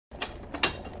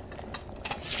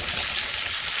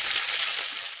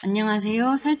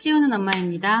안녕하세요. 살찌우는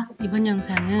엄마입니다. 이번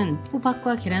영상은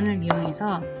호박과 계란을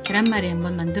이용해서 계란말이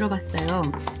한번 만들어 봤어요.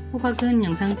 호박은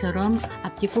영상처럼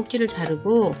앞뒤 꼭지를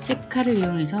자르고 채칼을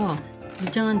이용해서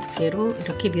일정한 두께로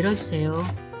이렇게 밀어주세요.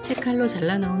 채칼로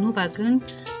잘라 넣은 호박은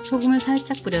소금을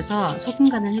살짝 뿌려서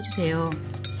소금간을 해주세요.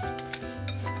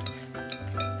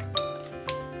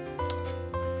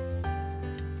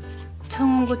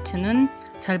 청양고추는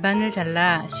절반을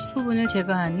잘라 씨 부분을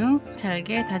제거한 후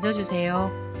잘게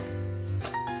다져주세요.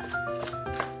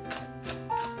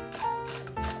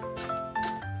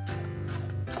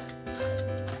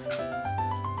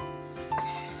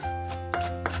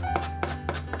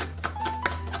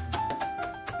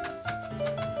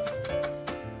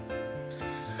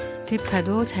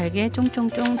 대파도 잘게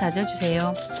쫑쫑쫑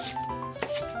다져주세요.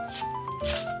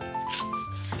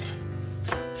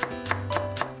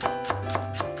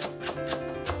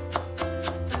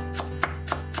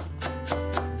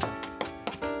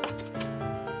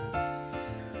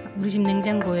 우리 집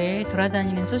냉장고에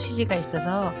돌아다니는 소시지가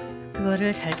있어서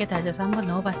그거를 잘게 다져서 한번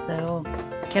넣어봤어요.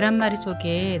 계란말이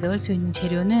속에 넣을 수 있는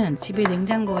재료는 집에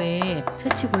냉장고에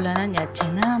처치곤란한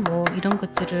야채나 뭐 이런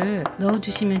것들을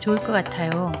넣어주시면 좋을 것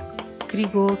같아요.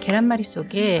 그리고 계란말이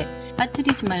속에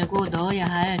빠뜨리지 말고 넣어야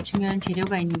할 중요한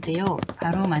재료가 있는데요.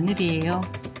 바로 마늘이에요.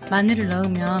 마늘을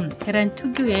넣으면 계란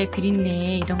특유의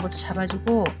비린내 이런 것도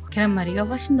잡아주고 계란말이가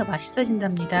훨씬 더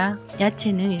맛있어진답니다.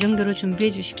 야채는 이 정도로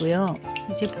준비해 주시고요.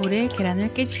 이제 볼에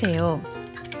계란을 깨주세요.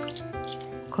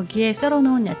 거기에 썰어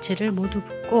놓은 야채를 모두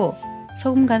붓고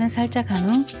소금 간을 살짝 한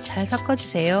후 잘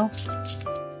섞어주세요.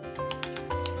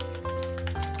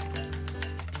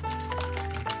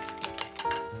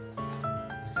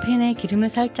 팬에 기름을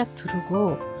살짝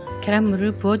두르고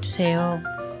계란물을 부어주세요.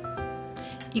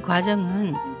 이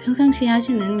과정은 평상시에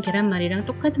하시는 계란말이랑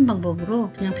똑같은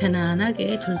방법으로 그냥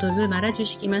편안하게 돌돌돌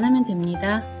말아주시기만 하면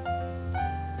됩니다.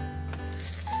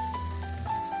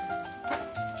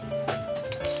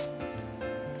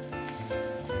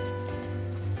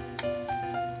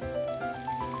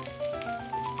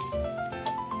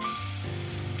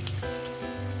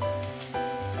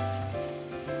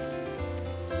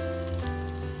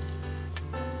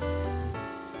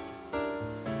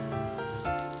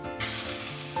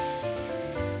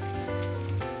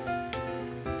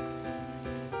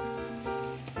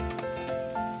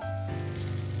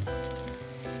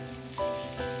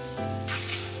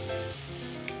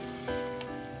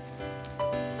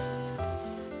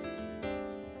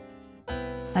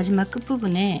 마지막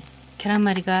끝부분에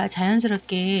계란말이가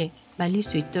자연스럽게 말릴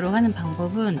수 있도록 하는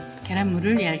방법은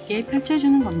계란물을 얇게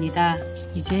펼쳐주는 겁니다.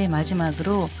 이제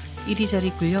마지막으로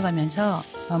이리저리 굴려가면서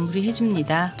마무리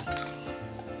해줍니다.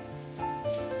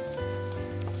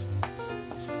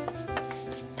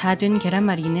 다 된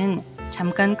계란말이는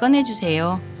잠깐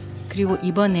꺼내주세요. 그리고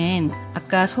이번엔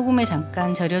아까 소금에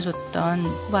잠깐 절여줬던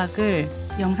호박을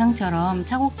영상처럼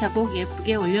차곡차곡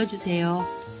예쁘게 올려주세요.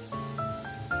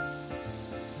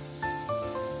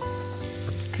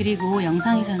 그리고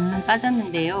영상에서는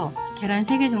빠졌는데요. 계란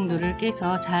 3개 정도를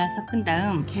깨서 잘 섞은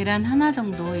다음 계란 하나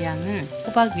정도의 양을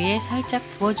호박 위에 살짝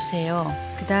부어주세요.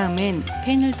 그 다음엔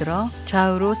팬을 들어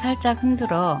좌우로 살짝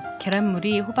흔들어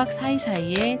계란물이 호박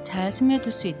사이사이에 잘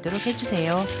스며들 수 있도록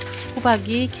해주세요.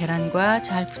 호박이 계란과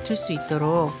잘 붙을 수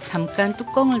있도록 잠깐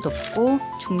뚜껑을 덮고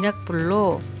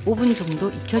중약불로 5분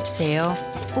정도 익혀주세요.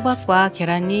 호박과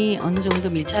계란이 어느 정도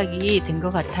밀착이 된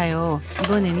것 같아요.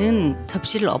 이번에는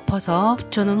접시를 엎어서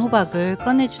붙여놓은 호박을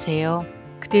꺼내주세요.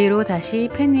 그대로 다시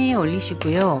팬 위에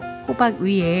올리시고요. 호박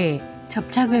위에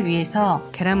접착을 위해서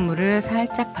계란물을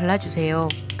살짝 발라주세요.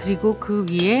 그리고 그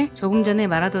위에 조금 전에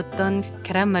말아뒀던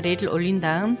계란말이를 올린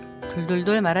다음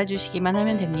돌돌돌 말아주시기만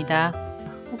하면 됩니다.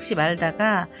 혹시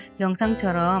말다가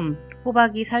영상처럼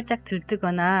호박이 살짝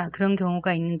들뜨거나 그런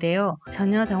경우가 있는데요.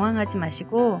 전혀 당황하지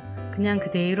마시고 그냥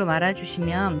그대로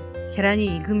말아주시면 계란이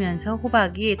익으면서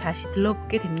호박이 다시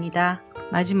들러붙게 됩니다.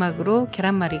 마지막으로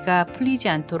계란말이가 풀리지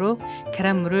않도록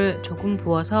계란물을 조금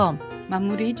부어서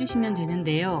마무리 해주시면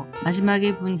되는데요.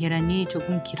 마지막에 부은 계란이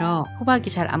조금 길어 호박이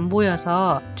잘 안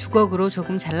보여서 주걱으로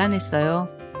조금 잘라냈어요.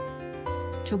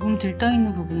 조금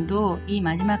들떠있는 부분도 이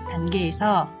마지막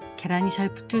단계에서 계란이 잘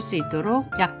붙을 수 있도록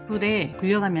약불에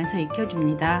굴려가면서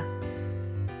익혀줍니다.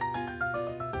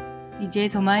 이제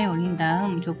도마에 올린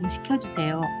다음 조금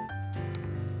식혀주세요.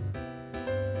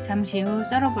 잠시 후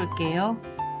썰어 볼게요.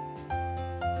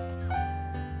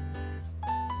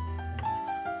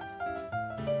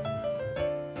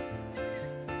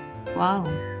 와우,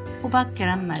 호박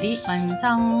계란말이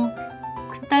완성!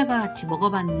 큰딸과 같이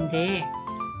먹어봤는데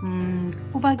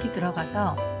호박이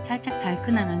들어가서 살짝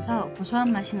달큰하면서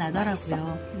고소한 맛이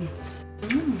나더라고요.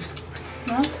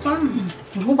 맛있다.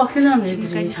 호박 싫어하는 애들이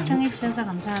지금까지 잘 시청해주셔서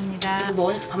감사합니다. 이거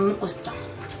먹으니까 밥 먹고 싶다.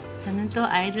 저는 또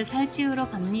아이들 살찌우러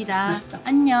갑니다. 맛있다.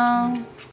 안녕.